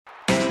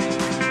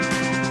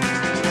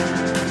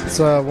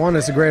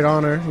It's a great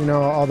honor. You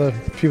know, all the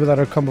people that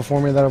have come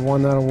before me that have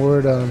won that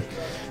award.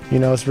 You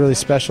know, it's really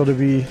special to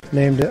be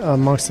named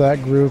amongst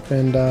that group,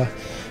 and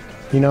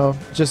you know,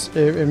 just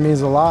it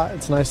means a lot.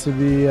 It's nice to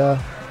be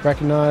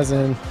recognized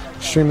and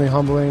extremely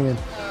humbling. And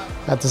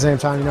at the same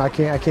time, you know, I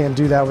can't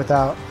do that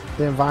without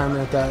the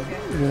environment that,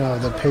 you know,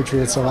 the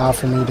Patriots allow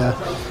for me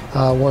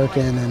to work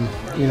in,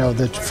 and you know,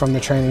 from the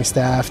training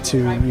staff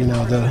to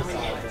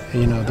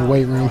the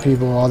weight room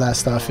people, all that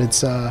stuff.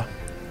 It's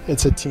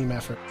a team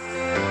effort.